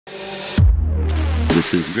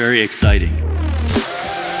This is very exciting.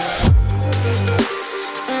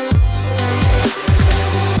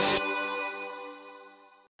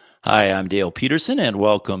 Hi, I'm Dale Peterson, and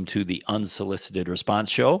welcome to the Unsolicited Response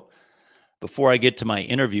Show. Before I get to my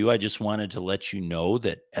interview, I just wanted to let you know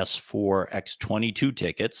that S4X22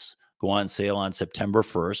 tickets go on sale on September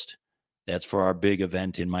 1st. That's for our big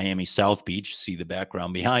event in Miami South Beach. See the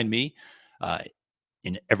background behind me.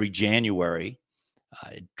 In every January,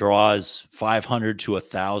 it draws 500 to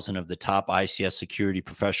 1,000 of the top ICS security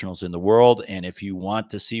professionals in the world. And if you want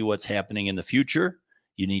to see what's happening in the future,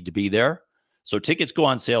 you need to be there. So tickets go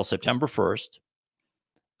on sale September 1st.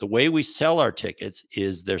 The way we sell our tickets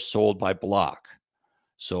is they're sold by block.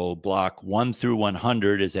 So block 1 through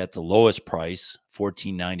 100 is at the lowest price,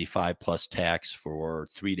 $14.95 plus tax for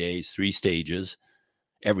 3 days, 3 stages,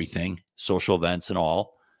 everything, social events and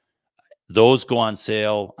all. Those go on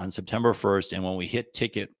sale on September 1st. And when we hit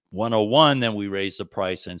ticket 101, then we raise the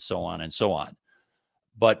price and so on and so on.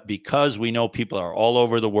 But because we know people are all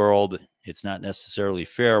over the world, it's not necessarily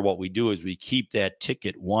fair. What we do is we keep that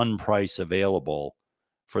ticket one price available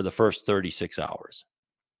for the first 36 hours.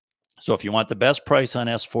 So if you want the best price on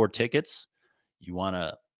S4 tickets, you want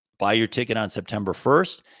to buy your ticket on September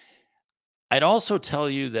 1st. I'd also tell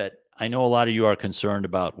you that I know a lot of you are concerned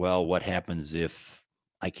about, well, what happens if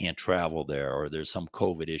I can't travel there or there's some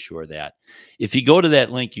COVID issue or that. If you go to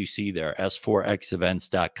that link you see there,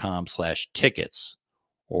 s4xevents.com/tickets,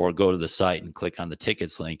 or go to the site and click on the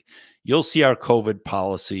tickets link, you'll see our COVID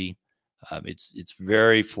policy. It's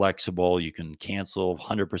very flexible. You can cancel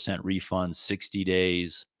 100% refund 60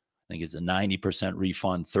 days. I think it's a 90%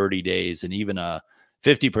 refund 30 days, and even a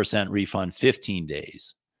 50% refund 15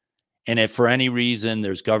 days. And if for any reason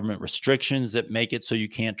there's government restrictions that make it so you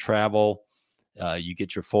can't travel, you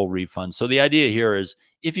get your full refund. So the idea here is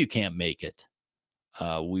if you can't make it,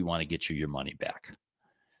 we want to get you your money back.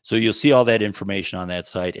 So you'll see all that information on that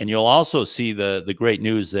site. And you'll also see the great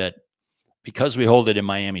news that because we hold it in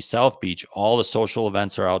Miami South Beach, all the social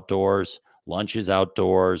events are outdoors, lunch is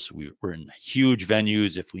outdoors. We're in huge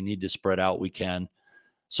venues. If we need to spread out, we can.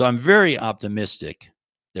 So I'm very optimistic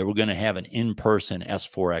that we're going to have an in-person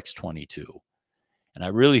S4X22. And I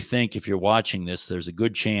really think if you're watching this, there's a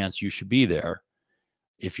good chance you should be there.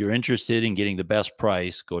 If you're interested in getting the best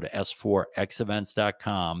price, go to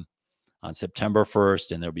s4xevents.com on September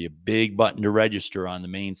 1st, and there'll be a big button to register on the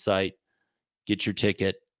main site. Get your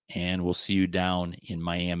ticket, and we'll see you down in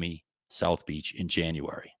Miami South Beach in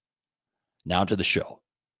January. Now to the show.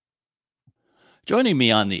 Joining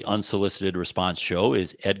me on the Unsolicited Response Show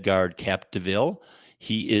is Edgard Capdevielle.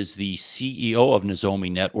 He is the CEO of Nozomi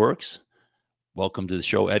Networks. Welcome to the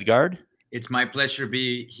show, Edgard. It's my pleasure to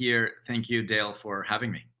be here. Thank you, Dale, for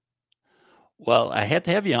having me. Well, I had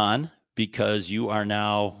to have you on because you are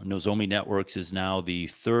now, Nozomi Networks is now the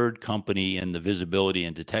third company in the visibility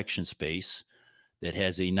and detection space that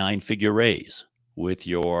has a 9-figure raise with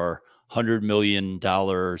your $100 million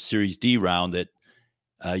Series D round that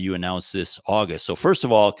you announced this August. So first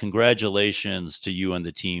of all, congratulations to you and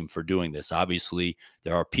the team for doing this. Obviously,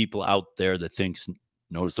 there are people out there that thinks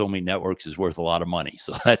Nozomi Networks is worth a lot of money.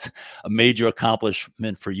 So that's a major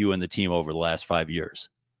accomplishment for you and the team over the last 5 years.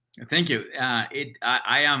 Thank you.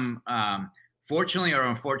 I am, fortunately or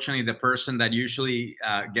unfortunately, the person that usually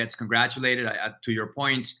gets congratulated. To your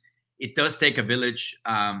point, it does take a village.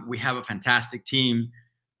 We have a fantastic team,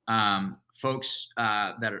 folks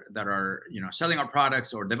that are selling our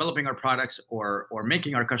products or developing our products or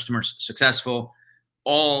making our customers successful.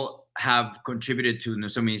 All have contributed to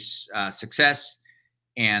Nozomi's success.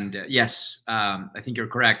 And yes, I think you're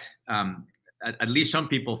correct. At least some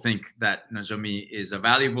people think that Nozomi is a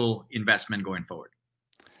valuable investment going forward.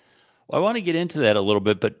 Well, I want to get into that a little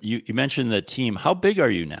bit, but you mentioned the team. How big are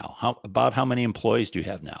you now? About how many employees do you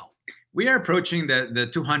have now? We are approaching the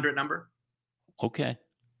 200 number. Okay.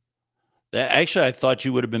 Actually, I thought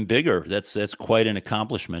you would have been bigger. That's quite an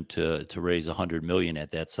accomplishment to raise $100 million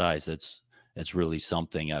at that size. That's really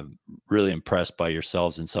something. I'm really impressed by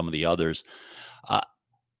yourselves and some of the others.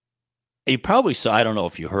 You probably saw, I don't know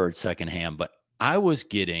if you heard secondhand, but I was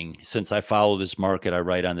getting, since I follow this market, I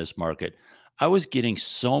write on this market, I was getting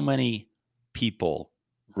so many people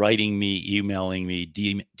writing me, emailing me,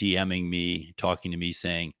 DMing me, talking to me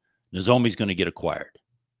saying, Nozomi's going to get acquired.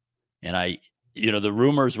 And the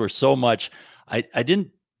rumors were so much, I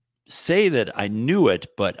didn't say that I knew it,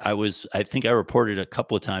 but I think I reported a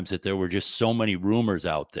couple of times that there were just so many rumors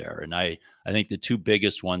out there. And I think the two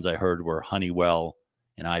biggest ones I heard were Honeywell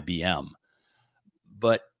and IBM.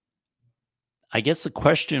 But I guess the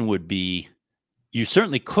question would be, you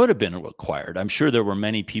certainly could have been acquired. I'm sure there were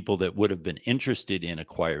many people that would have been interested in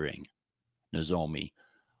acquiring Nozomi.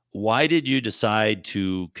 Why did you decide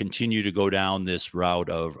to continue to go down this route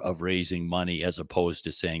of raising money as opposed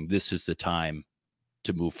to saying this is the time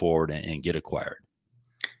to move forward and get acquired?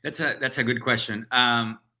 That's a good question.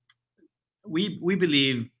 We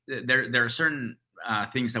believe there are certain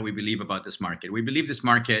things that we believe about this market. We believe this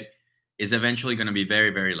market is eventually going to be very,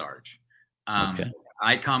 very large. Okay.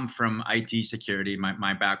 I come from IT security,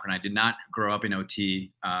 my background. I did not grow up in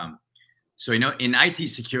OT. So, in IT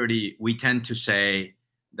security, we tend to say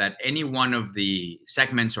that any one of the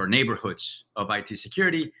segments or neighborhoods of IT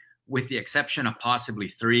security, with the exception of possibly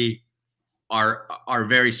 3, are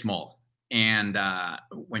very small. And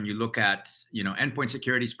when you look at, endpoint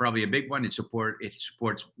security is probably a big one. It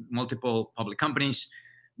supports multiple public companies.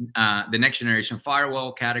 The next generation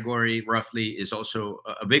firewall category roughly is also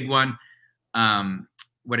a big one.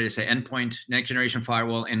 What did I say? Endpoint, next generation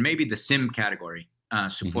firewall, and maybe the SIM category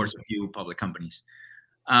supports a few public companies.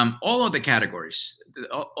 All of the categories,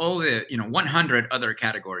 all the 100 other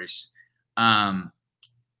categories are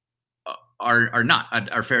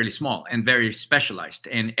fairly small and very specialized,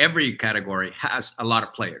 and every category has a lot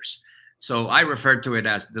of players. So I refer to it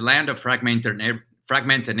as the land of fragmented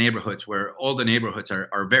neighborhoods, where all the neighborhoods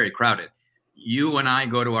are very crowded. You and I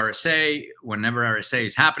go to RSA whenever RSA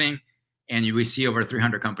is happening, and we see over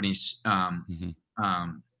 300 companies.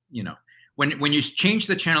 When you change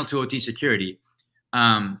the channel to OT security,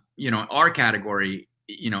 our category,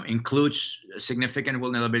 includes significant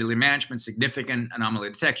vulnerability management, significant anomaly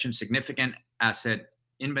detection, significant asset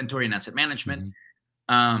inventory and asset management.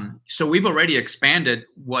 So we've already expanded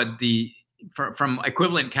from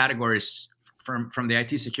equivalent categories from the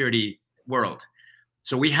IT security world.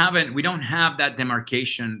 So we don't have that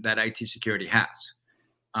demarcation that IT security has.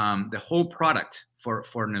 The whole product for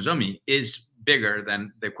Nozomi is bigger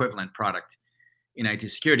than the equivalent product in IT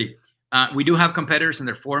security. We do have competitors, and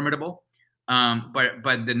they're formidable,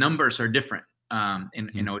 but the numbers are different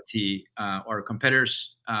in OT. Our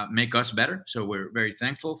competitors make us better, so we're very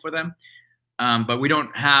thankful for them. But we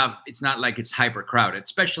don't have. It's not like it's hyper crowded,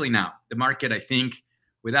 especially now. The market, I think,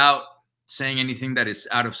 without saying anything that is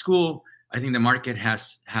out of school, I think the market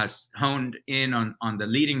has honed in on the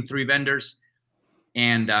leading 3 vendors,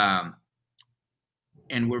 and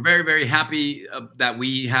we're very, very happy that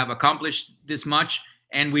we have accomplished this much.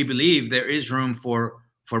 And we believe there is room for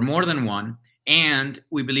more than one. And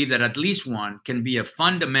we believe that at least one can be a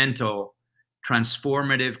fundamental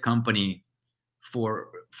transformative company for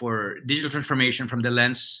digital transformation from the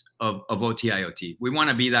lens of OT IoT. We want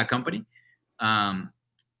to be that company. I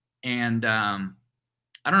don't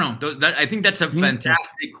know. I think that's a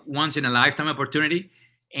fantastic once in a lifetime opportunity.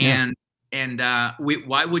 And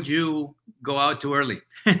why would you go out too early?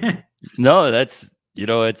 No, that's,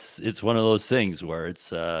 it's one of those things where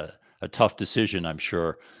it's a tough decision, I'm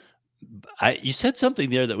sure. You said something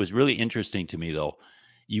there that was really interesting to me, though.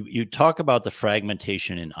 You talk about the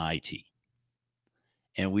fragmentation in IT.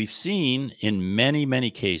 And we've seen in many,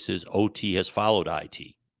 many cases, OT has followed IT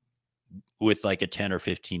with like a 10 or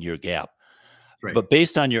 15-year gap. Right. But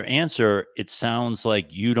based on your answer, it sounds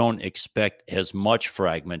like you don't expect as much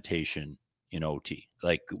fragmentation in OT.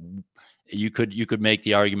 Like you could make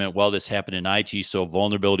the argument, well, this happened in IT, so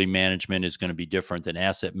vulnerability management is going to be different than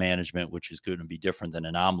asset management, which is going to be different than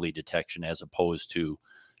anomaly detection, as opposed to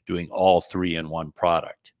doing all 3 in one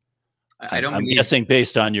product. I'm guessing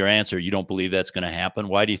based on your answer, you don't believe that's going to happen.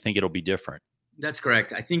 Why do you think it'll be different? That's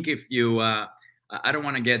correct. I think if you, I don't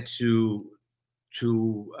want to get too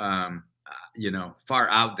far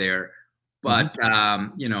out there, but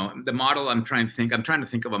the model I'm trying to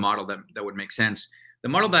think of a model that would make sense. The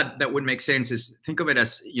model that would make sense is, think of it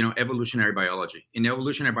as, evolutionary biology. In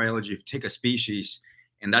evolutionary biology, if you take a species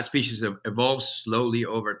and that species evolves slowly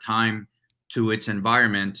over time to its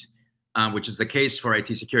environment, which is the case for IT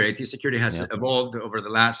security. IT security has evolved over the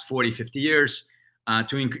last 40, 50 years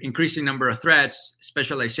to increasing number of threats,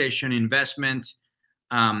 specialization, investment,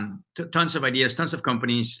 tons of ideas, tons of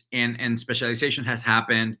companies, and specialization has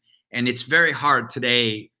happened. And it's very hard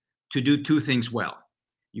today to do 2 things well.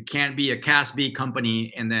 You can't be a CASB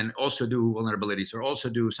company and then also do vulnerabilities or also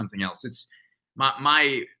do something else. It's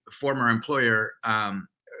my former employer,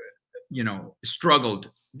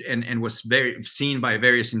 struggled and was very seen by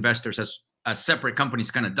various investors as separate companies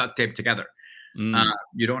kind of duct taped together.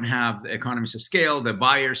 You don't have the economies of scale. The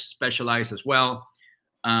buyers specialize as well.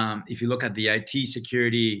 If you look at the IT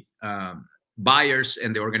security buyers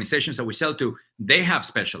and the organizations that we sell to, they have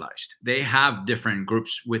specialized. They have different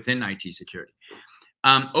groups within IT security.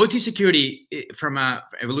 OT security, from an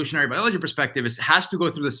evolutionary biology perspective, has to go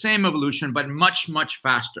through the same evolution, but much, much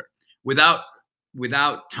faster, without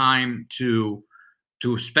time to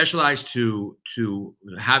to specialize, to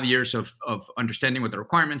have years of understanding what the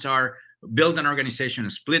requirements are, build an organization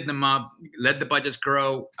and split them up, let the budgets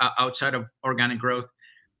grow outside of organic growth.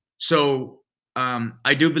 So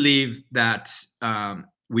I do believe that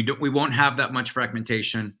we won't have that much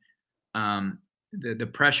fragmentation. The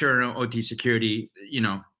pressure on OT security,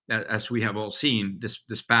 as we have all seen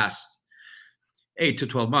this past 8 to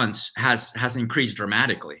 12 months, has increased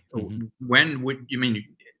dramatically. Mm-hmm. When would you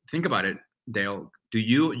think about it, Dale? Do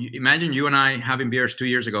you imagine you and I having beers 2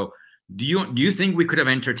 years ago? Do you think we could have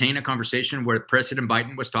entertained a conversation where President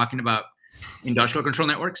Biden was talking about industrial control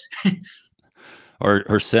networks?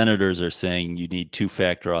 Or senators are saying you need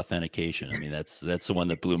two-factor authentication. I mean, that's the one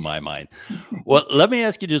that blew my mind. Well, let me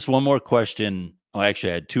ask you just one more question. Oh,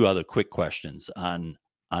 actually, I had two other quick questions on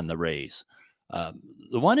the raise.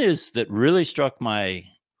 The one is that really struck my,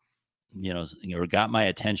 or got my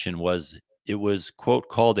attention was it was, quote,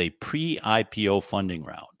 called a pre-IPO funding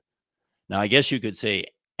round. Now, I guess you could say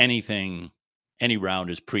any round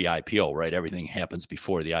is pre-IPO, right? Everything happens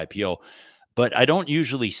before the IPO, but I don't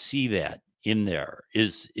usually see that in there.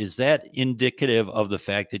 Is that indicative of the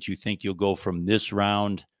fact that you think you'll go from this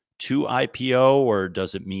round to IPO, or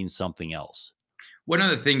does it mean something else? One of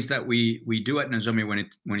the things that we do at Nozomi when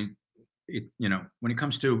it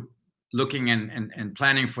comes to looking and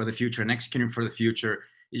planning for the future and executing for the future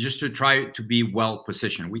is just to try to be well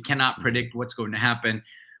positioned. We cannot predict what's going to happen,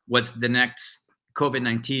 what's the next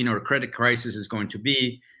COVID-19 or credit crisis is going to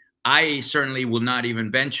be. I certainly will not even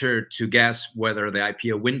venture to guess whether the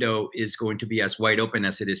IPO window is going to be as wide open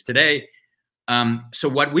as it is today. So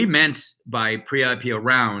what we meant by pre-IPO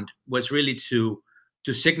round was really to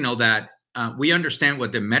signal that we understand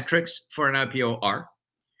what the metrics for an IPO are.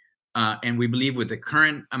 And we believe with the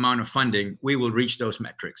current amount of funding, we will reach those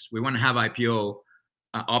metrics. We want to have IPO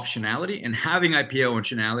optionality, and having IPO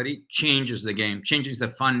optionality changes the game, changes the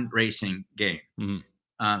fundraising game.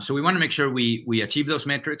 Mm-hmm. So we want to make sure we achieve those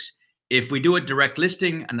metrics. If we do a direct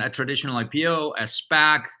listing and a traditional IPO, a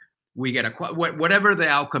SPAC, we get whatever the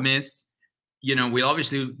outcome is. We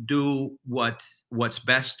obviously do what's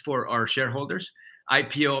best for our shareholders.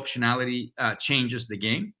 IPO optionality changes the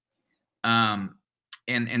game.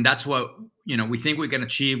 And that's what we think we can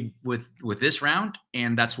achieve with this round,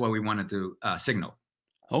 and that's what we wanted to signal.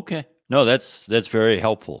 Okay, no, that's very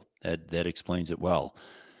helpful. That explains it well.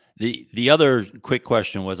 The other quick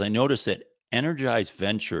question was, I noticed that Energize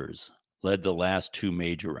Ventures led the last two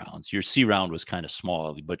major rounds. Your C round was kind of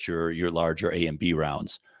small, but your larger A and B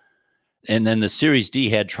rounds, and then the Series D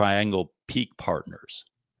had Triangle Peak Partners.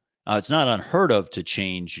 It's not unheard of to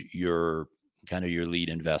change your lead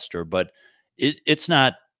investor, but it's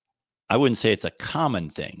not, I wouldn't say it's a common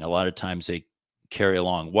thing. A lot of times they carry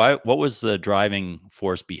along. What was the driving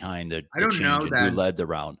force behind the change and who led the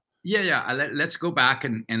round? Yeah. Let's go back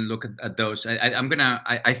and look at those.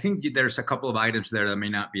 I think there's a couple of items there that may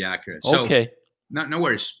not be accurate. So, okay. No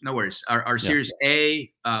worries. Our Series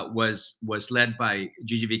A was led by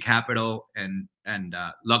GGV Capital and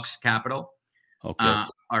Lux Capital. Okay.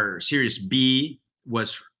 Our Series B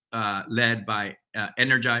was led by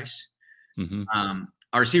Energize. Mm-hmm.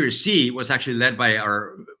 Our Series C was actually led by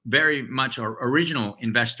our original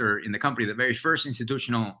investor in the company, the very first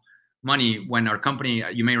institutional money when our company,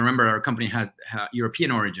 you may remember, our company has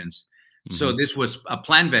European origins. Mm-hmm. So this was a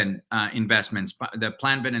PlanVen Investments, the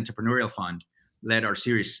PlanVen Entrepreneurial Fund led our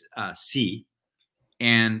Series C,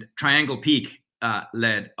 and Triangle Peak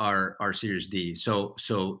led our Series D. So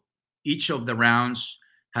each of the rounds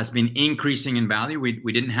has been increasing in value.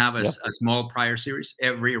 We didn't have a small prior series.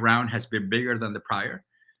 Every round has been bigger than the prior.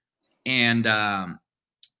 And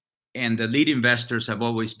the lead investors have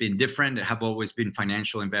always been different, have always been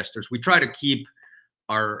financial investors. We try to keep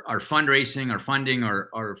our fundraising, our funding,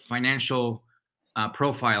 our financial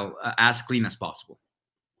profile as clean as possible.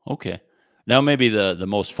 Okay. Now maybe the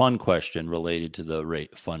most fun question related to the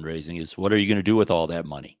fundraising is, what are you going to do with all that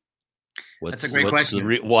money? That's a great question.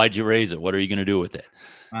 Why'd you raise it? What are you going to do with it?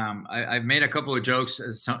 I've made a couple of jokes.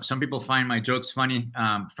 Some people find my jokes funny.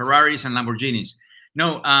 Ferraris and Lamborghinis.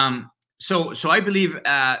 No. So I believe,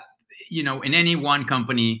 in any one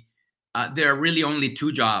company, there are really only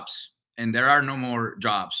two jobs, and there are no more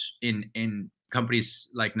jobs in companies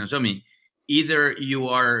like Nozomi. Either you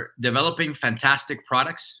are developing fantastic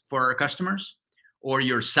products for our customers, or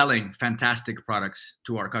you're selling fantastic products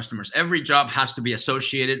to our customers. Every job has to be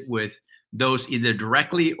associated with those either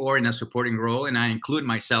directly or in a supporting role, and I include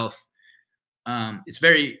myself. It's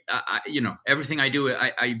very, everything I do,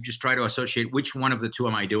 I just try to associate which one of the two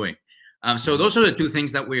am I doing. So those are the two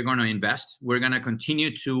things that we're going to invest. We're going to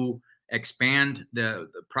continue to expand the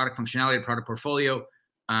product functionality, product portfolio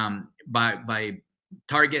by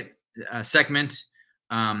target segment.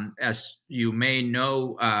 As you may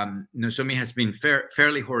know, Nozomi has been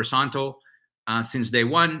fairly horizontal since day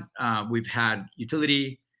one. We've had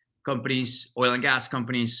utility companies, oil and gas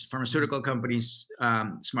companies, pharmaceutical companies,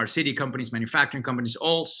 smart city companies, manufacturing companies,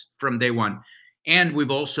 all from day one. And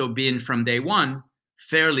we've also been from day one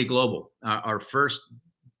fairly global. Our first,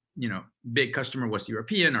 big customer was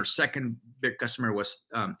European. Our second big customer was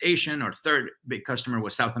Asian. Our third big customer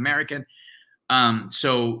was South American.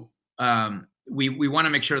 We want to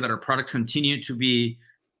make sure that our products continue to be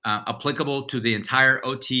applicable to the entire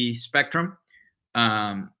OT spectrum.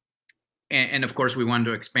 And of course, we want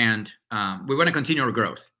to expand. We want to continue our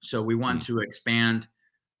growth. So we want to expand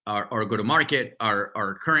our go-to-market,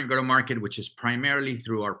 our current go-to-market, which is primarily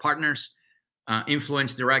through our partners,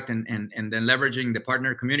 influence direct, and then leveraging the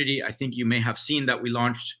partner community. I think you may have seen that we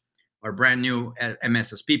launched our brand new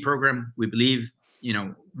MSSP program. We believe,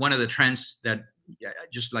 one of the trends that,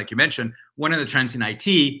 just like you mentioned, one of the trends in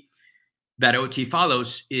IT that OT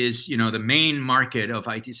follows is, the main market of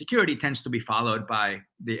IT security tends to be followed by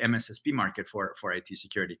the MSSP market for IT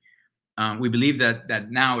security. We believe that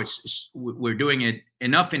now we're doing it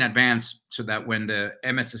enough in advance so that when the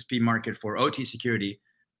MSSP market for OT security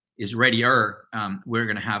is readier, we're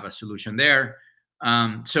going to have a solution there.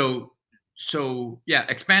 So yeah,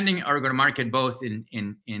 expanding our go-to-market both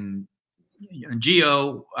in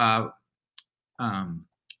geo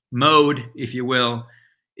mode, if you will,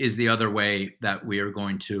 is the other way that we are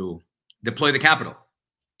going to deploy the capital.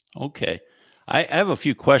 Okay. I have a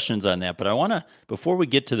few questions on that, but I want to, before we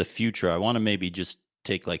get to the future, I want to maybe just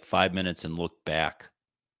take like 5 minutes and look back,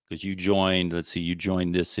 because you joined this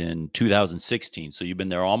in 2016. So you've been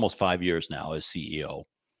there almost 5 years now as CEO.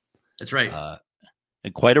 That's right.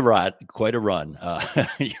 And quite a run.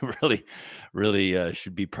 You really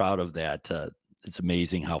should be proud of that. It's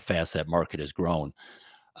amazing how fast that market has grown.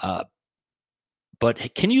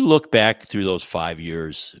 But can you look back through those 5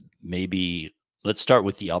 years? Maybe let's start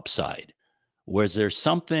with the upside. Was there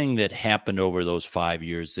something that happened over those 5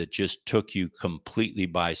 years that just took you completely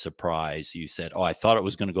by surprise? You said, "Oh, I thought it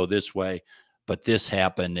was going to go this way, but this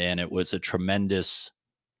happened," and it was a tremendous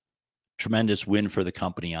win for the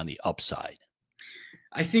company on the upside.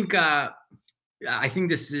 I think I've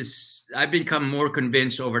become more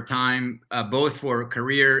convinced over time, both for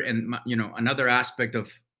career and, another aspect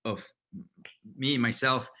of me,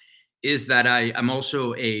 myself, is that I'm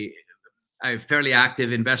also a fairly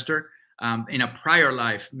active investor. In a prior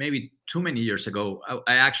life, maybe too many years ago,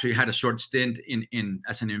 I actually had a short stint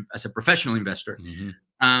as a professional investor.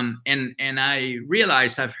 And I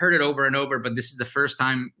realized, I've heard it over and over, but this is the first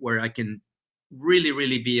time where I can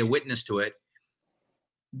really be a witness to it.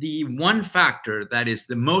 The one factor that is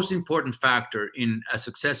the most important factor in a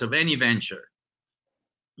success of any venture,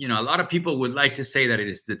 a lot of people would like to say that it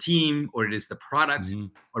is the team, or it is the product,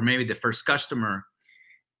 or maybe the first customer.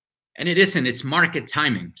 And it isn't. It's market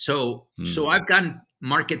timing. So I've gotten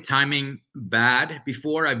market timing bad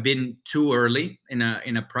before. I've been too early in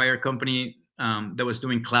a prior company that was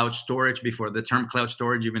doing cloud storage before the term cloud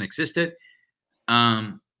storage even existed.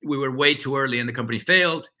 We were way too early, and the company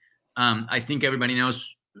failed. I think everybody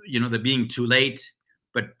knows, the being too late,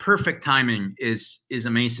 but perfect timing is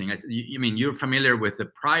amazing. You're familiar with the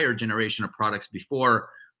prior generation of products before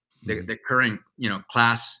the current,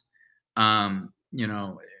 class,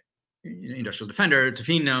 Industrial Defender,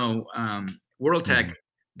 Tofino, WorldTech.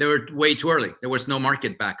 They were way too early. There was no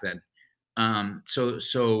market back then. So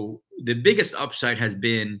the biggest upside has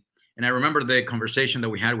been, and I remember the conversation that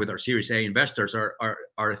we had with our Series A investors.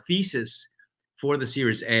 Our thesis for the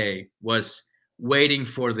Series A was waiting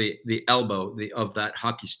for the elbow of that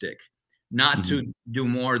hockey stick, not to do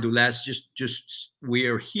more, do less. Just we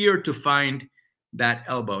are here to find that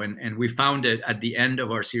elbow, and we found it at the end of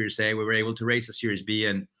our Series A. We were able to raise a Series B,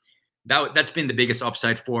 and that's been the biggest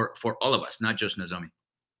upside for all of us, not just Nozomi.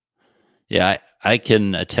 Yeah, I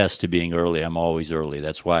can attest to being early. I'm always early.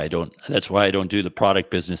 That's why I don't do the product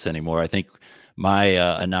business anymore. I think my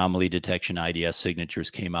anomaly detection IDS signatures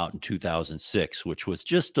came out in 2006, which was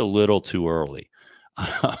just a little too early.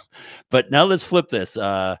 But now let's flip this.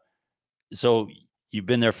 So you've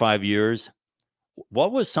been there 5 years.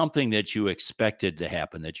 What was something that you expected to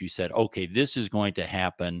happen, that you said, okay, this is going to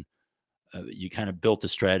happen? You kind of built a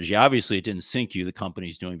strategy. Obviously, it didn't sink you. The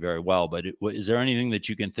company's doing very well. But is there anything that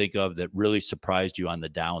you can think of that really surprised you on the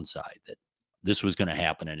downside, that this was going to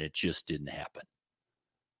happen and it just didn't happen?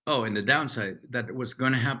 Oh, and the downside, that it was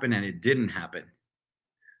going to happen and it didn't happen.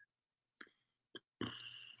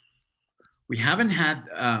 We haven't had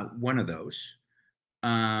one of those.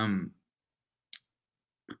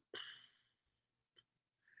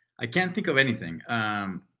 I can't think of anything.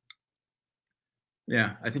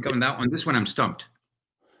 Yeah, I think on this one I'm stumped.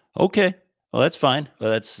 Okay. Well, that's fine.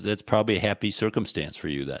 Well, that's probably a happy circumstance for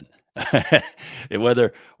you then.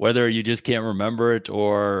 Whether you just can't remember it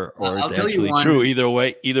or it's I'll tell you actually one. true. Either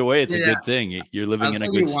way, it's a Yeah, good thing. You're living I'll in a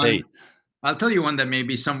tell good you one. state. I'll tell you one that may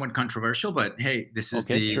be somewhat controversial, but hey,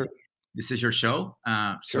 Okay, sure, this is your show.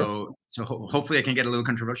 sure. Hopefully I can get a little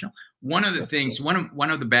controversial. One of the things,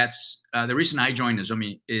 one of the bets, the reason I joined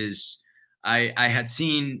Nozomi is I had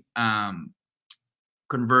seen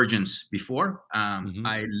convergence before. Hmm.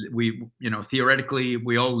 We theoretically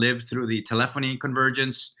we all lived through the telephony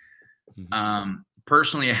convergence. Hmm.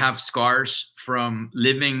 Personally, I have scars from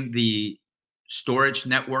living the storage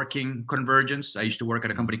networking convergence. I used to work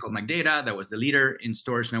at a company called McData that was the leader in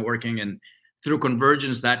storage networking, and through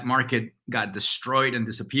convergence, that market got destroyed and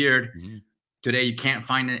disappeared. Hmm. Today, you can't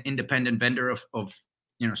find an independent vendor of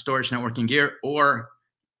storage networking gear or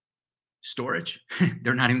storage.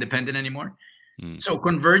 They're not independent anymore. Mm. So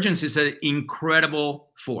convergence is an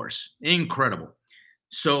incredible force, incredible.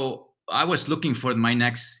 So I was looking for my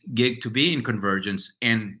next gig to be in convergence,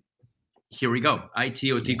 and here we go.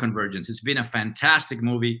 ITOT Yeah. convergence. It's been a fantastic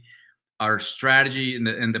movie. Our strategy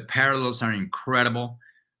and the parallels are incredible.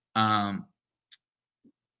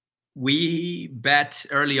 We bet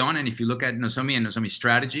early on, and if you look at Nozomi and Nozomi's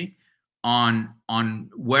strategy, on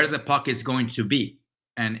where the puck is going to be,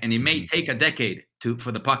 and it may take a decade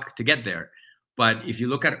for the puck to get there. But if you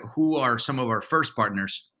look at who are some of our first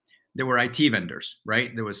partners, there were IT vendors,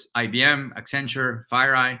 right? There was IBM, Accenture,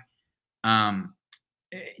 FireEye.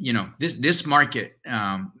 This market,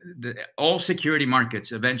 all security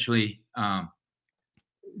markets eventually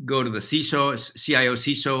go to the CISO, CIO,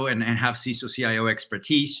 CISO, and have CISO, CIO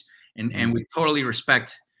expertise. And we totally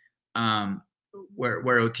respect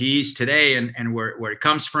where OT is today and where it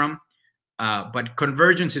comes from. But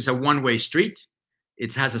convergence is a one-way street.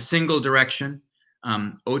 It has a single direction.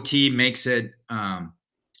 OT makes it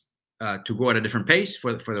to go at a different pace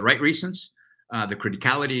for the right reasons. The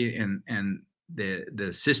criticality and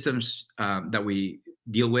the systems that we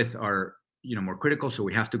deal with are more critical, so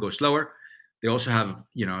we have to go slower. They also have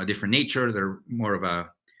a different nature. They're more of a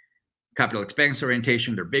capital expense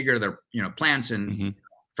orientation. They're bigger. They're plants and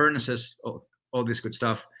furnaces, all this good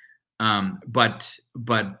stuff. But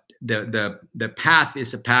the path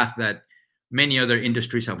is a path that many other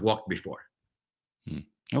industries have walked before.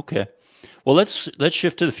 Okay. Well, let's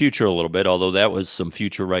shift to the future a little bit, although that was some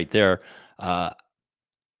future right there.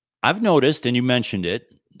 I've noticed, and you mentioned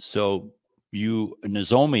it, so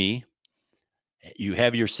Nozomi, you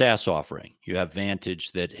have your SaaS offering. You have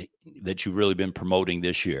Vantage that you've really been promoting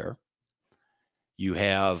this year. You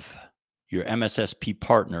have your MSSP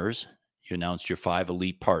partners. You announced your 5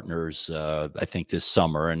 elite partners, I think, this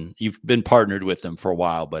summer, and you've been partnered with them for a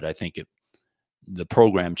while, but I think the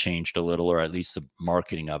program changed a little, or at least the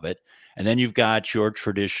marketing of it. And then you've got your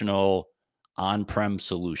traditional on-prem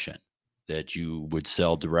solution that you would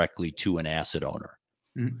sell directly to an asset owner.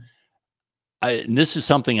 And this is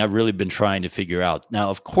something I've really been trying to figure out. Now,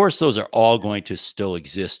 of course, those are all going to still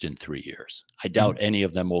exist in 3 years. I doubt any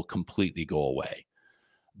of them will completely go away.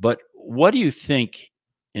 But what do you think,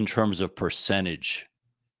 in terms of percentage,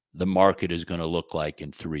 the market is going to look like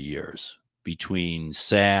in 3 years between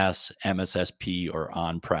SaaS, MSSP, or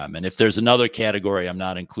on-prem? And if there's another category I'm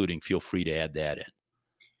not including, feel free to add that in.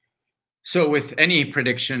 So with any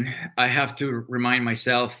prediction, I have to remind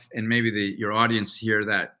myself and maybe your audience here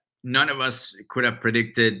that none of us could have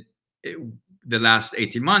predicted the last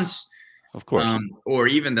 18 months, of course, or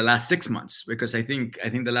even the last 6 months, because I think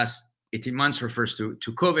the last 18 months refers to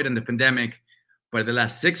COVID and the pandemic, but the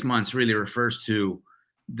last 6 months really refers to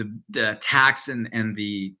the attacks and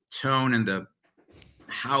the tone and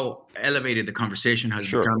how elevated the conversation has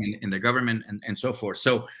become in the government and so forth.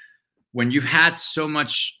 So when you've had so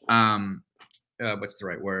much, what's the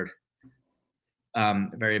right word?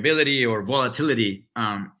 Variability or volatility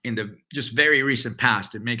in the just very recent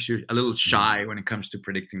past, it makes you a little shy when it comes to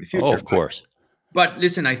predicting the future. Oh, of course. But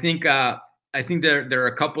listen, I think there are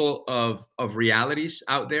a couple of realities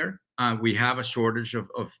out there. We have a shortage of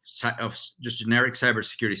just generic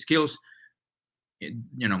cybersecurity skills.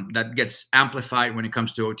 That gets amplified when it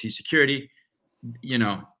comes to OT security.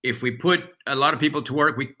 If we put a lot of people to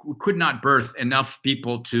work, we could not birth enough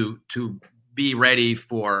people to be ready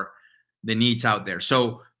for the needs out there.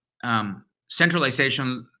 So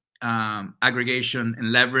centralization, aggregation,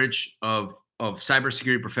 and leverage of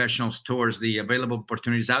cybersecurity professionals towards the available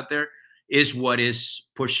opportunities out there is what is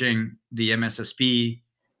pushing the MSSP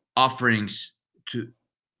offerings to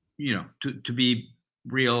be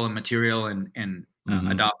real and material and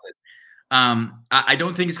adopted. I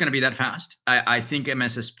don't think it's going to be that fast. I think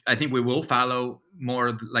I think we will follow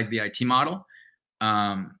more like the IT model.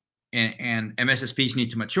 And MSSPs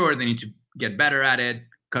need to mature. They need to get better at it.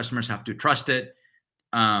 Customers have to trust it.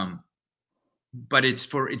 But it's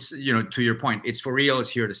to your point, it's for real. It's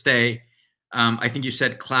here to stay. I think you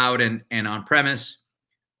said cloud and on-premise.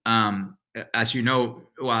 As you know,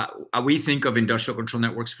 we think of industrial control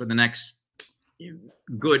networks for the next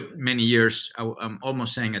good many years. I'm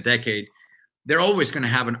almost saying a decade. They're always going to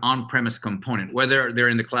have an on-premise component, whether they're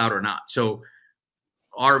in the cloud or not. So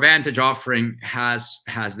our Vantage offering has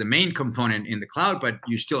the main component in the cloud, but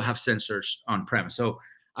you still have sensors on-premise. So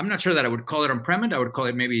I'm not sure that I would call it on-premise. I would call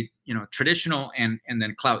it maybe traditional and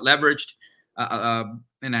then cloud leveraged.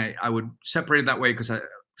 And I would separate it that way because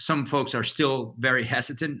some folks are still very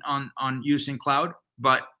hesitant on using cloud,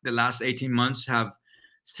 but the last 18 months have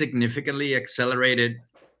significantly accelerated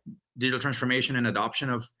digital transformation and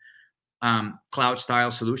adoption of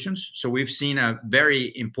cloud-style solutions. So we've seen a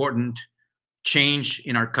very important change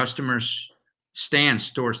in our customers'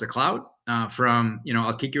 stance towards the cloud from,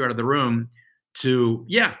 I'll kick you out of the room to,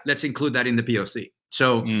 yeah, let's include that in the POC.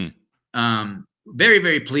 So very,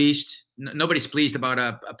 very pleased. Nobody's pleased about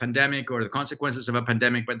a pandemic or the consequences of a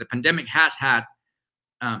pandemic, but the pandemic has had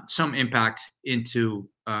some impact into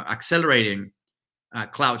accelerating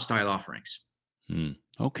cloud-style offerings.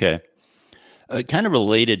 Okay. Kind of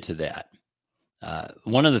related to that,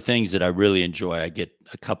 one of the things that I really enjoy, I get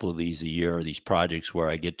a couple of these a year, these projects where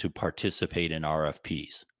I get to participate in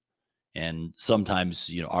RFPs. And sometimes,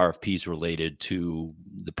 RFPs related to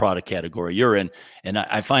the product category you're in. And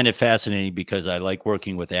I find it fascinating because I like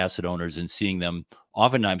working with asset owners and seeing them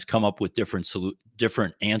oftentimes come up with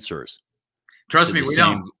different answers. Trust me,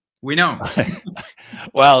 we know.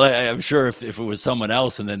 Well, I'm sure if it was someone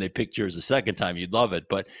else and then they picked yours a second time, you'd love it.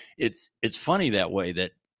 But it's funny that way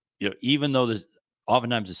that, even though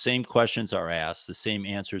oftentimes the same questions are asked, the same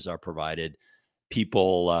answers are provided,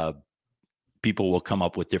 people will come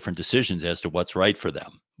up with different decisions as to what's right for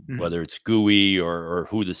them, whether it's GUI or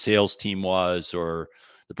who the sales team was or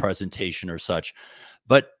the presentation or such.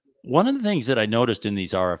 But one of the things that I noticed in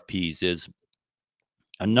these RFPs is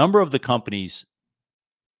a number of the companies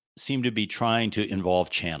seem to be trying to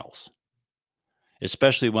involve channels,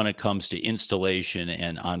 especially when it comes to installation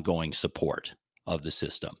and ongoing support of the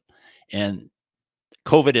system. And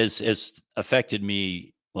COVID has affected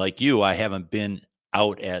me like you. I haven't been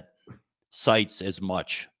out at sites as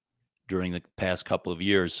much during the past couple of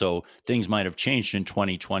years. So things might have changed in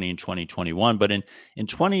 2020 and 2021. But in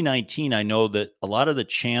 2019, I know that a lot of the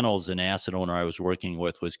channels an asset owner I was working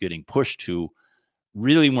with was getting pushed to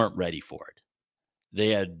really weren't ready for it. They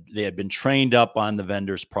had been trained up on the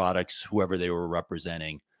vendor's products, whoever they were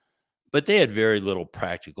representing, but they had very little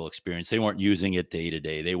practical experience. They weren't using it day to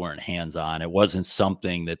day. They weren't hands-on. It wasn't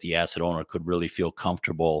something that the asset owner could really feel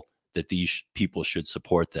comfortable that these people should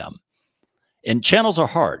support them. And channels are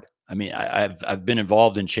hard. I mean, I've been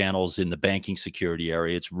involved in channels in the banking security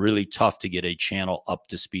area. It's really tough to get a channel up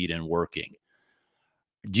to speed and working.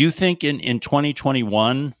 Do you think in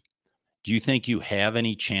 2021, do you think you have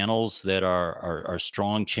any channels that are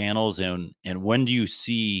strong channels? And when do you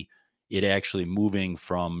see it actually moving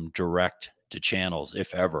from direct to channels,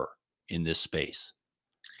 if ever, in this space?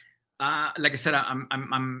 Like I said,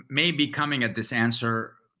 I'm maybe coming at this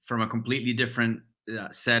answer from a completely different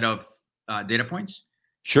set of data points.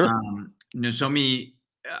 Sure. Nozomi,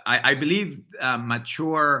 I believe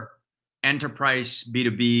mature enterprise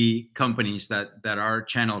B2B companies that are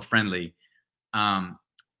channel friendly,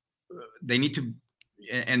 they need to,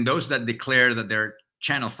 and those that declare that they're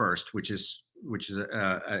channel first, which is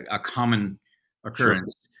a common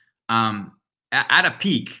occurrence, at a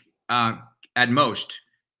peak, at most,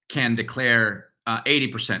 can declare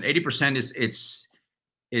 80%. 80% is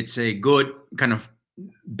it's a good kind of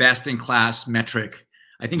best in class metric.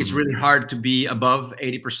 I think it's really hard to be above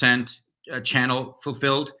 80% channel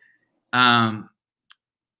fulfilled,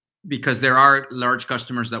 because there are large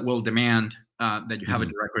customers that will demand that you have a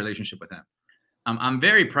direct relationship with them. I'm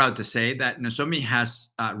very proud to say that Nozomi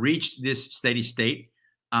has reached this steady state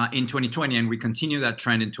in 2020, and we continue that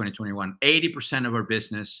trend in 2021. 80% of our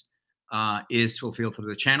business is fulfilled through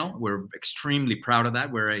the channel. We're extremely proud of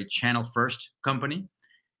that. We're a channel-first company,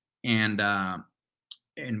 and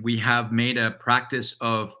we have made a practice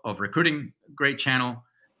of recruiting great channel,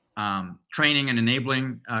 training and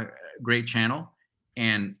enabling great channel,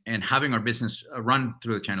 and having our business run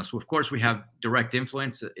through the channel. So of course we have direct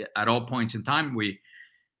influence at all points in time.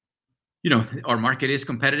 Our market is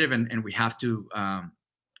competitive, and we have to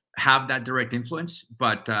have that direct influence.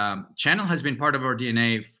 But channel has been part of our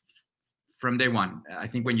DNA from day one. I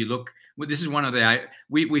think when you look this is one of the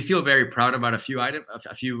we feel very proud about a few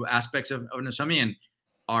aspects of Nozomi, and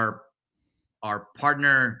our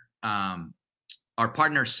partner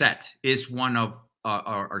set is one of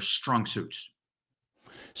our strong suits.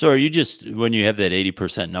 So are you just, when you have that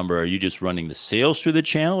 80% number, are you just running the sales through the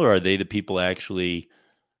channel, or are they the people actually,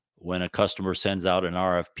 when a customer sends out an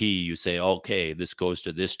RFP, you say, okay, this goes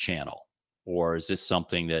to this channel? Or is this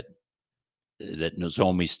something that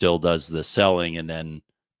Nozomi still does the selling and then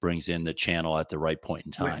brings in the channel at the right point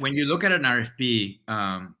in time? When you look at an RFP,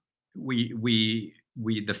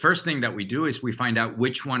 the first thing that we do is we find out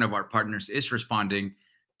which one of our partners is responding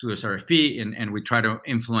to this RFP, and we try to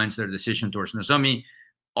influence their decision towards Nozomi.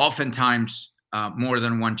 Oftentimes, more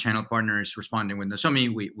than one channel partner is responding with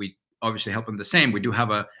Nozomi. We obviously help them the same. We do have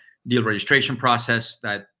a deal registration process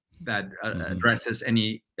that addresses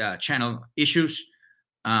any channel issues.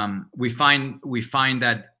 We find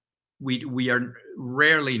that we are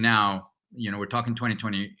rarely now, we're talking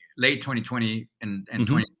 2020, late 2020 and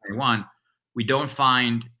 2021. We don't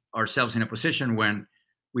find ourselves in a position when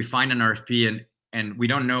we find an RFP and we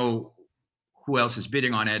don't know who else is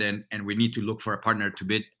bidding on it, and we need to look for a partner to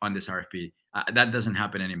bid on this RFP. That doesn't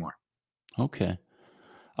happen anymore. Okay.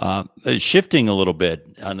 Shifting a little bit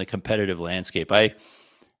on the competitive landscape, I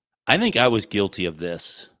think I was guilty of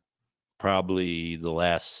this probably the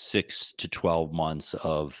last 6 to 12 months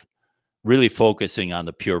of really focusing on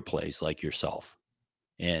the pure plays like yourself.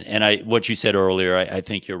 And what you said earlier, I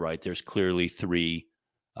think you're right. There's clearly three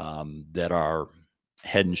that are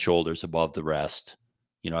head and shoulders above the rest.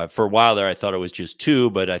 For a while there, I thought it was just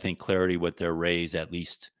two, but I think Clarity with their raise at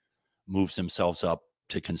least moves themselves up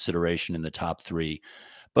to consideration in the top three.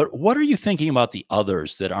 But what are you thinking about the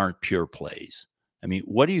others that aren't pure plays? I mean,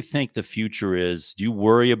 what do you think the future is? Do you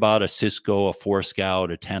worry about a Cisco, a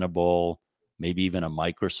Forescout, a Tenable, maybe even a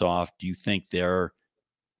Microsoft? Do you think they're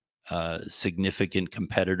significant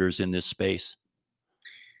competitors in this space?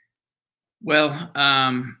 Well,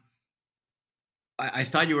 I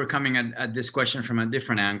thought you were coming at this question from a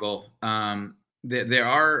different angle. There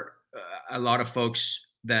are a lot of folks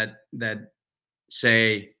that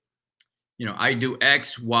say, I do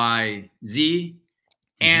X, Y, Z,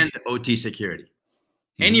 and OT security.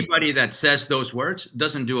 Anybody that says those words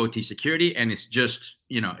doesn't do OT security, and it's just,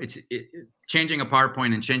 changing a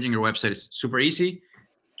PowerPoint and changing your website is super easy.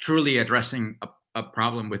 Truly addressing a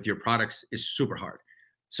problem with your products is super hard.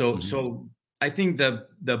 So I think the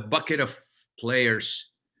bucket of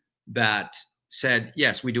players that said,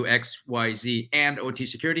 yes, we do X, Y, Z, and OT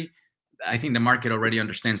security, I think the market already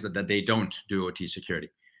understands that they don't do OT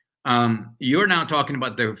security. You're now talking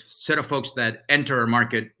about the set of folks that enter our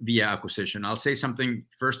market via acquisition. I'll say something,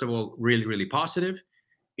 first of all, really, really positive.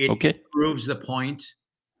 It proves the point,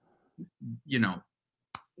 the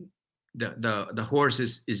horse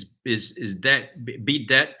is dead, beat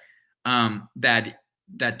dead, that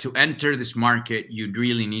to enter this market, you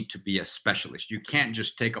really need to be a specialist. You can't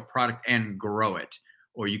just take a product and grow it,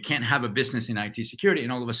 or you can't have a business in IT security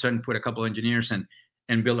and all of a sudden put a couple of engineers and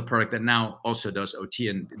build a product that now also does OT,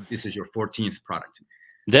 and this is your 14th product.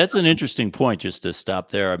 That's an interesting point, just to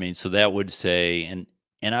stop there. I mean, so that would say,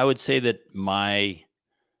 and I would say that my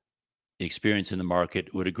experience in the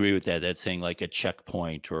market would agree with that. That's saying like a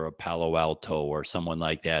Checkpoint or a Palo Alto or someone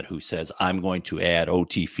like that who says, I'm going to add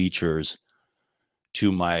OT features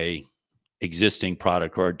to my existing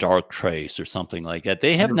product, or a Darktrace or something like that.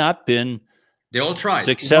 They have not been They all tried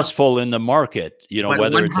successful in the market,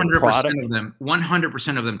 whether it's a product.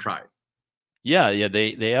 100% of them tried. Yeah,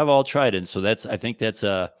 they have all tried. And so I think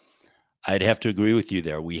I'd have to agree with you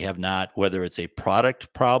there. We have not, whether it's a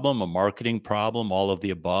product problem, a marketing problem, all of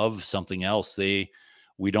the above, something else, we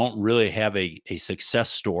don't really have a success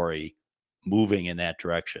story moving in that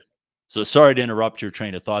direction. So sorry to interrupt your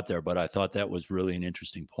train of thought there, but I thought that was really an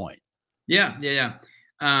interesting point. Yeah.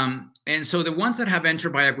 And so the ones that have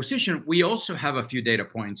entered by acquisition, we also have a few data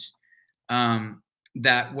points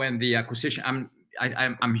that when the acquisition,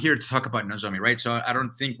 I'm here to talk about Nozomi, right? So I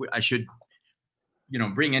don't think I should,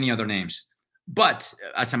 bring any other names. But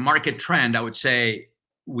as a market trend, I would say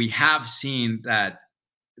we have seen that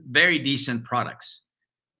very decent products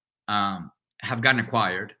have gotten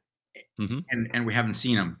acquired, and we haven't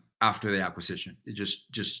seen them after the acquisition. It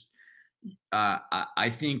just I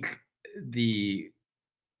think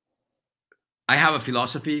I have a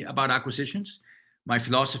philosophy about acquisitions. My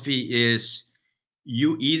philosophy is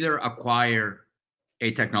you either acquire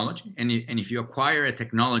a technology, and if you acquire a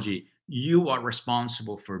technology, you are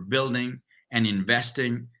responsible for building and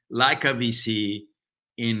investing like a VC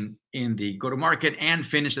in the go-to-market and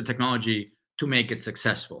finish the technology to make it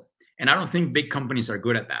successful. And I don't think big companies are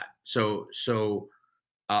good at that. So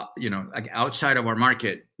like outside of our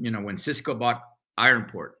market, when Cisco bought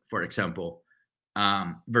Ironport, for example,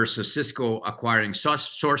 versus Cisco acquiring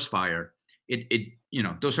SourceFire,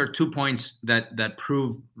 those are 2 points that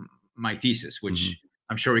prove my thesis, which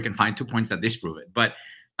I'm sure we can find 2 points that disprove it. But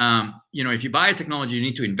if you buy a technology, you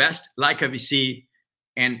need to invest like a VC,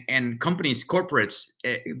 and companies, corporates,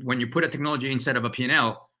 when you put a technology inside of a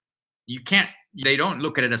P&L, they don't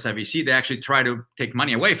look at it as a VC. They actually try to take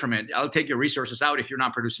money away from it. I'll take your resources out if you're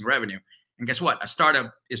not producing revenue. And guess what? A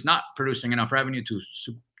startup is not producing enough revenue to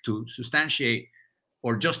substantiate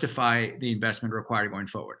or justify the investment required going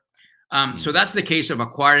forward. So that's the case of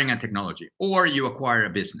acquiring a technology, or you acquire a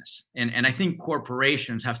business. And I think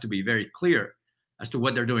corporations have to be very clear as to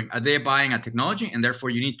what they're doing. Are they buying a technology, and therefore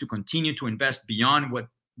you need to continue to invest beyond what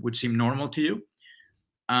would seem normal to you?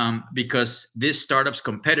 Because these startups'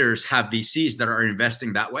 competitors have VCs that are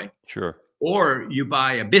investing that way. Sure. Or you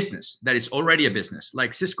buy a business that is already a business,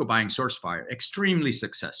 like Cisco buying SourceFire, extremely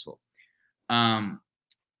successful. And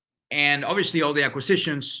obviously, all the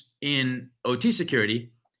acquisitions in OT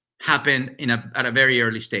security happen at a very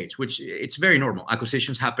early stage, which it's very normal.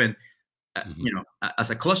 Acquisitions happen,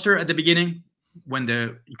 as a cluster at the beginning, when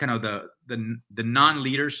the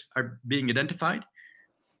non-leaders are being identified,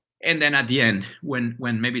 and then at the end, when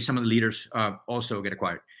maybe some of the leaders also get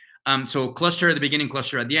acquired. So cluster at the beginning,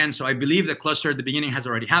 cluster at the end. So I believe the cluster at the beginning has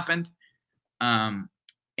already happened, and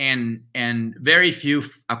very few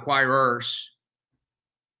acquirers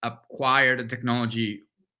acquire the technology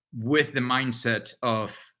with the mindset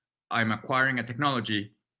of, I'm acquiring a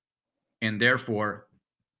technology, and therefore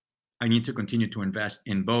I need to continue to invest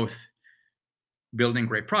in both building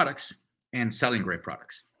great products and selling great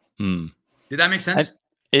products. Did that make sense?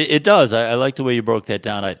 It does. I like the way you broke that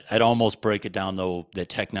down. I'd almost break it down, though, the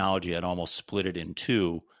technology. I'd almost split it in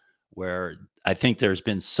two, where I think there's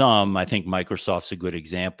been I think Microsoft's a good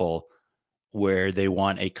example, where they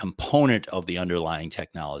want a component of the underlying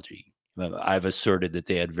technology. I've asserted that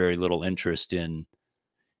they had very little interest in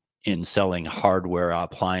selling hardware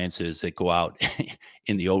appliances that go out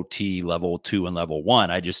in the OT level 2 and level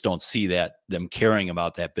 1. I just don't see them caring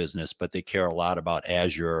about that business, but they care a lot about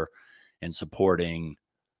Azure and supporting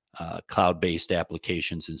cloud-based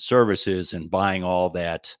applications and services, and buying all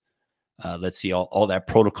that, all that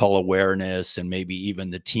protocol awareness, and maybe even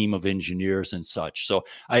the team of engineers and such. So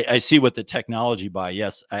I see what the technology buy.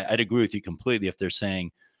 Yes, I'd agree with you completely. If they're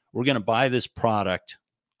saying, we're going to buy this product,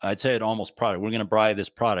 I'd say it almost product. We're going to buy this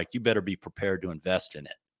product. You better be prepared to invest in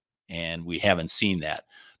it. And we haven't seen that.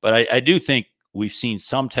 But I do think we've seen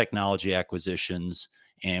some technology acquisitions,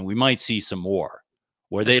 and we might see some more,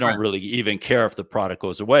 where they don't really even care if the product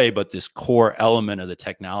goes away, but this core element of the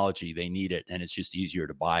technology, they need it, and it's just easier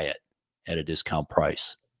to buy it at a discount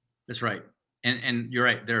price. That's right. And you're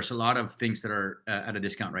right. There's a lot of things that are at a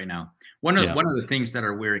discount right now. One of the things that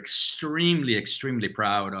we're extremely, extremely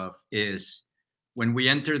proud of is when we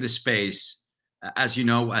enter the space, as you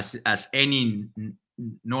know, as any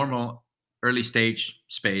normal early stage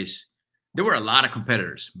space, there were a lot of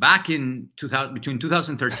competitors. Back in between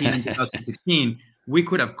 2013 and 2016, we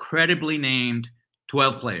could have credibly named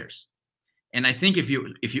 12 players. And I think if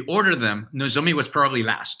you order them, Nozomi was probably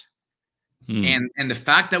last. And the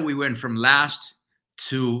fact that we went from last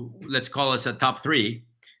to, let's call us a top 3,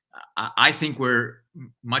 I think we're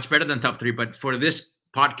much better than top 3. But for this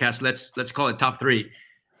podcast, let's call it top 3.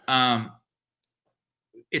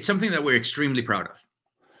 It's something that we're extremely proud of.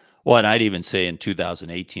 Well, and I'd even say in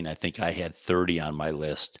 2018, I think I had 30 on my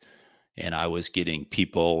list, and I was getting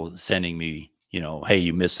people sending me, hey,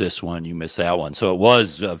 you missed this one, you missed that one. So it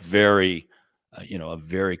was a very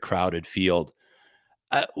crowded field.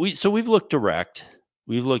 We've looked direct.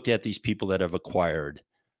 We've looked at these people that have acquired.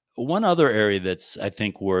 One other area that's, I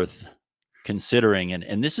think, worth considering,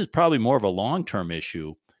 and this is probably more of a long-term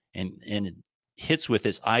issue, and it hits with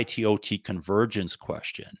this IT/OT convergence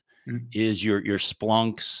question, is your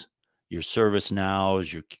Splunks, your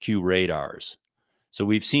ServiceNows, your QRadars. So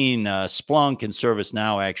we've seen Splunk and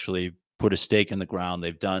ServiceNow actually put a stake in the ground.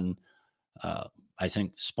 They've done, I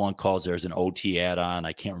think Splunk calls theirs an OT add-on.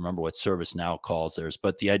 I can't remember what ServiceNow calls theirs,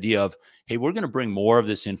 but the idea of, hey, we're going to bring more of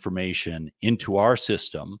this information into our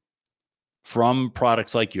system from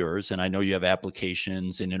products like yours. And I know you have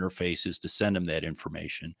applications and interfaces to send them that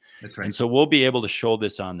information. That's right. And so we'll be able to show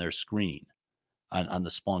this on their screen, on the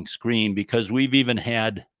Splunk screen, because we've even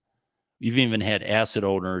had asset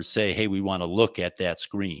owners say, hey, we want to look at that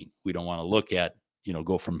screen. We don't want to look at,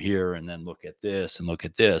 go from here and then look at this and look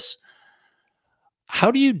at this. How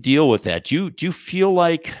do you deal with that? Do you feel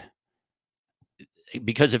like,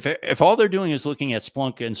 because if all they're doing is looking at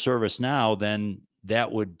Splunk and ServiceNow, then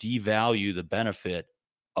that would devalue the benefit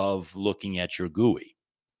of looking at your GUI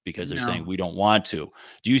because they're saying No. we don't want to.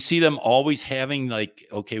 Do you see them always having like,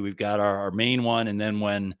 okay, we've got our main one, and then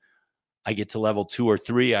when I get to level 2 or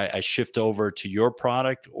 3, I shift over to your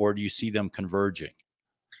product, or do you see them converging?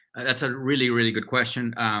 That's a really, really good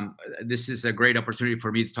question. This is a great opportunity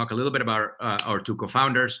for me to talk a little bit about our two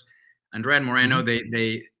co-founders, Andrea and Moreno.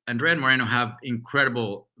 Andrea and Moreno have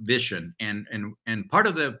incredible vision, and part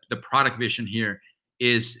of the product vision here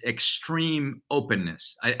is extreme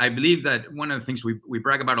openness. I believe that one of the things we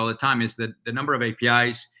brag about all the time is that the number of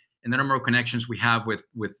APIs and the number of connections we have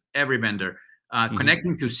with every vendor.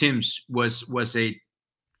 Connecting to SIMs was a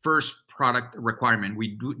first product requirement.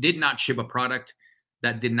 We did not ship a product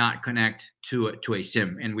that did not connect to a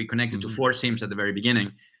SIM, and we connected to 4 SIMs at the very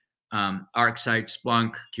beginning: ArcSight,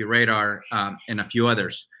 Splunk, QRadar, and a few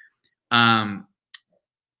others.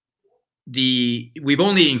 We've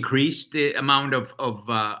only increased the amount of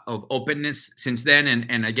openness since then,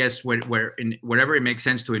 and I guess wherever it makes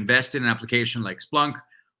sense to invest in an application like Splunk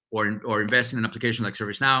or invest in an application like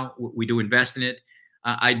ServiceNow, we do invest in it.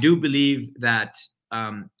 I do believe that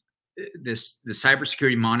the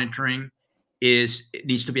cybersecurity monitoring it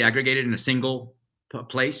needs to be aggregated in a single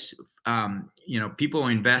place. People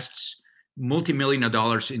invest multi-million of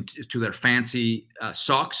dollars into their fancy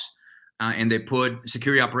SOCs, and they put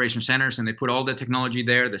security operation centers, and they put all the technology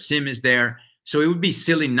there. The SIM is there, so it would be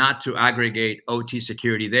silly not to aggregate OT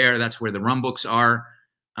security there. That's where the runbooks are.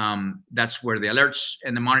 That's where the alerts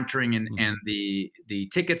and the monitoring and the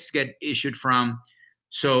tickets get issued from.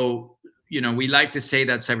 So we like to say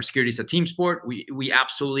that cybersecurity is a team sport. We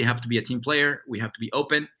absolutely have to be a team player. We have to be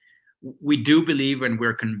open. We do believe, and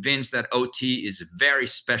we're convinced, that OT is very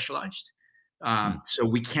specialized. So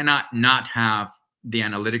we cannot not have the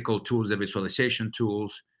analytical tools, the visualization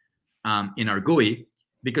tools in our GUI,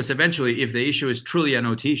 because eventually, if the issue is truly an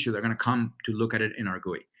OT issue, they're going to come to look at it in our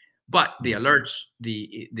GUI. But the alerts,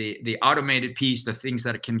 the automated piece, the things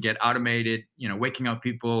that can get automated, waking up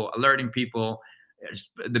people, alerting people,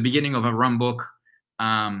 the beginning of a runbook,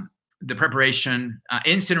 the preparation,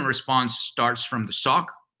 incident response starts from the SOC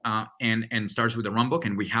and starts with the runbook,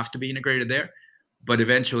 and we have to be integrated there. But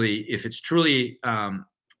eventually, if it's truly, and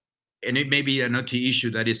it may be an OT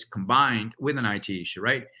issue that is combined with an IT issue,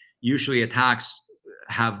 right? Usually attacks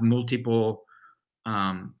have multiple,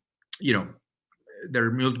 there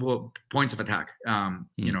are multiple points of attack.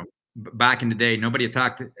 Back in the day, nobody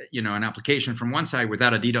attacked, an application from one side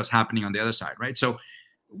without a DDoS happening on the other side, right? So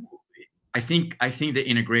I think the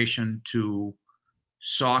integration to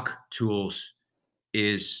SOC tools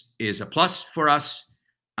is a plus for us.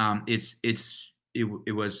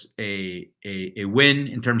 It was a win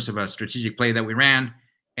in terms of a strategic play that we ran,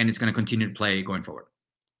 and it's going to continue to play going forward.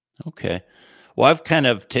 Okay. Well, I've kind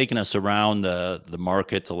of taken us around the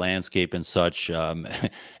market, the landscape, and such.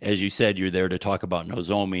 As you said, you're there to talk about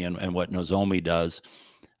Nozomi and what Nozomi does.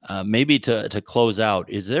 Maybe to close out,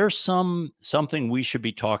 is there something we should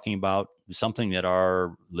be talking about, something that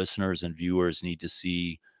our listeners and viewers need to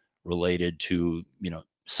see related to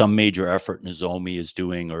some major effort Nozomi is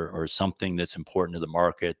doing, or something that's important to the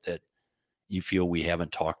market that you feel we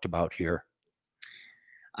haven't talked about here?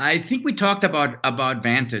 I think we talked about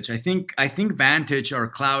Vantage. I think Vantage, our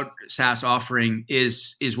cloud SaaS offering,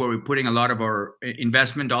 is where we're putting a lot of our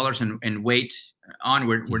investment dollars and weight on.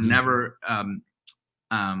 We're never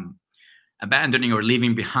abandoning or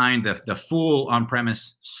leaving behind the full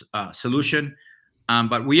on-premise solution,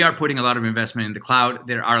 but we are putting a lot of investment in the cloud.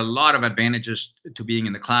 There are a lot of advantages to being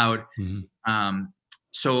in the cloud.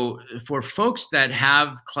 So for folks that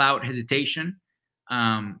have cloud hesitation,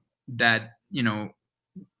 that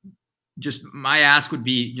just my ask would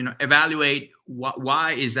be, evaluate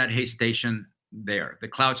why is that hesitation there. The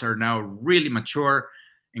clouds are now really mature.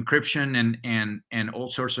 Encryption and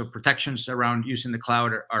all sorts of protections around using the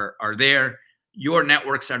cloud are there. Your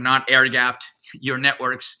networks are not air-gapped. Your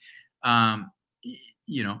networks,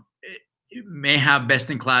 may have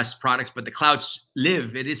best-in-class products, but the clouds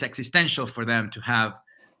live. It is existential for them to have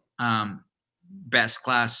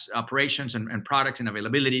best-class operations and products and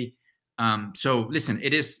availability. So listen,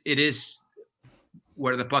 it is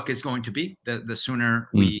where the puck is going to be. The sooner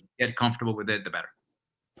we get comfortable with it, the better.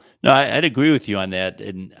 No, I'd agree with you on that.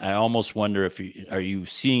 And I almost wonder if are you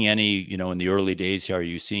seeing any, in the early days here, are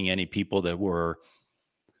you seeing any people that were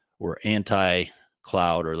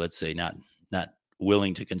anti-cloud, or let's say not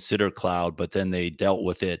willing to consider cloud, but then they dealt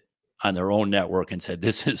with it on their own network and said,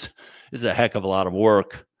 this is a heck of a lot of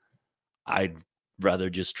work. I'd rather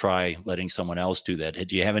just try letting someone else do that.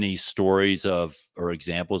 Do you have any stories or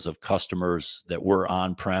examples of customers that were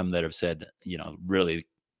on-prem that have said, really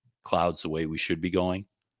cloud's the way we should be going?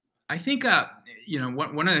 I think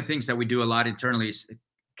one of the things that we do a lot internally is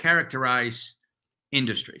characterize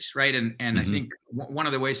industries, right? And I think one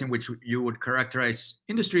of the ways in which you would characterize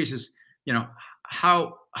industries is,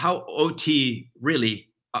 how OT really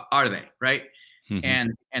are they, right?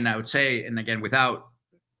 And I would say, and again, without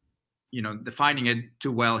defining it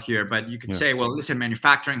too well here, but you could say, well, listen,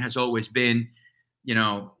 manufacturing has always been,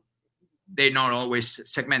 they not always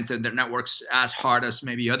segmented their networks as hard as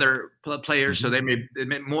maybe other players. So they may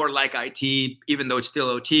more like IT, even though it's still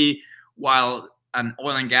OT, while an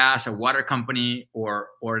oil and gas, a water company, or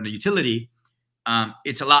in a utility,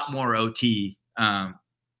 it's a lot more OT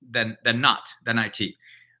than IT.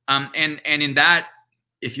 And in that,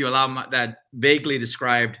 if you allow that vaguely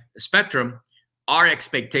described spectrum, our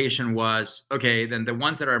expectation was, okay, then the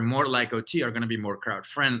ones that are more like OT are going to be more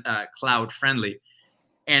cloud friendly.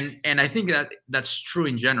 And I think that's true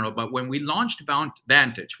in general. But when we launched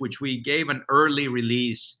Vantage, which we gave an early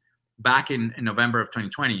release back in November of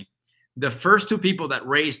 2020, the first two people that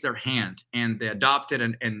raised their hand and they adopted,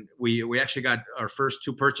 and we actually got our first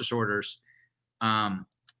 2 purchase orders in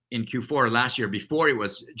Q4 last year, before it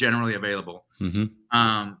was generally available,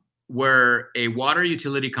 were a water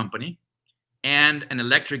utility company and an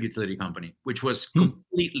electric utility company, which was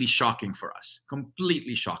completely shocking for us.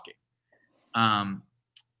 Completely shocking.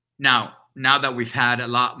 Now that we've had a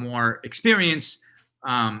lot more experience,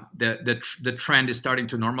 the trend is starting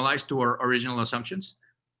to normalize to our original assumptions.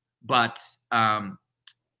 But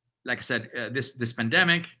like I said, this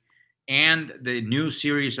pandemic and the new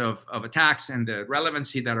series of attacks and the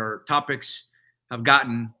relevancy that our topics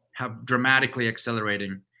have dramatically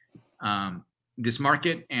accelerating this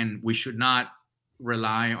market, and we should not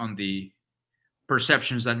rely on the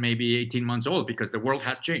perceptions that may be 18 months old, because the world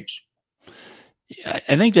has changed. Yeah,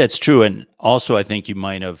 I think that's true. And also, I think you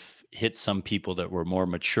might have hit some people that were more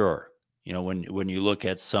mature. When you look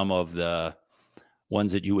at some of the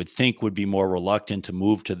ones that you would think would be more reluctant to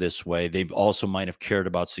move to this way, they also might have cared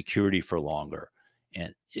about security for longer.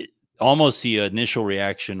 And almost the initial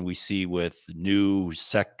reaction we see with new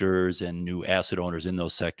sectors and new asset owners in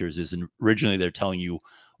those sectors is originally they're telling you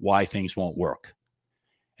why things won't work.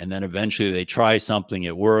 And then eventually they try something,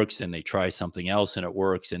 it works, and they try something else and it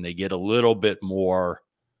works, and they get a little bit more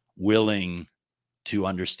willing to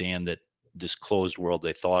understand that this closed world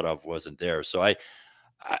they thought of wasn't there. So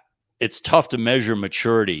it's tough to measure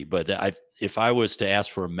maturity, but if I was to ask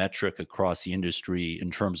for a metric across the industry in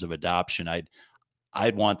terms of adoption,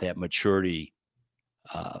 I'd want that maturity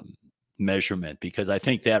measurement, because I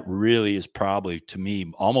think that really is probably, to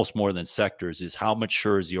me, almost more than sectors, is how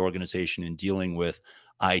mature is the organization in dealing with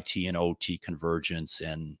IT and OT convergence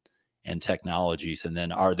and technologies, and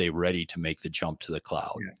then are they ready to make the jump to the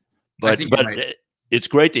cloud? Yeah. But it's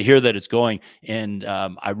great to hear that it's going, and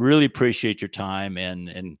I really appreciate your time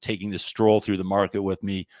and taking this stroll through the market with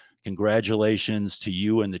me. Congratulations to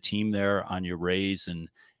you and the team there on your raise, and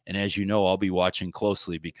as you know, I'll be watching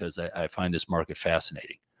closely because I find this market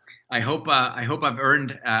fascinating. I hope I've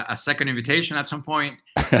earned a second invitation at some point.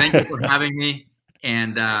 Thank you for having me,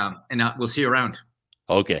 and we'll see you around.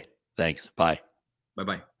 Okay, thanks. Bye.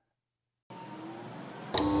 Bye-bye.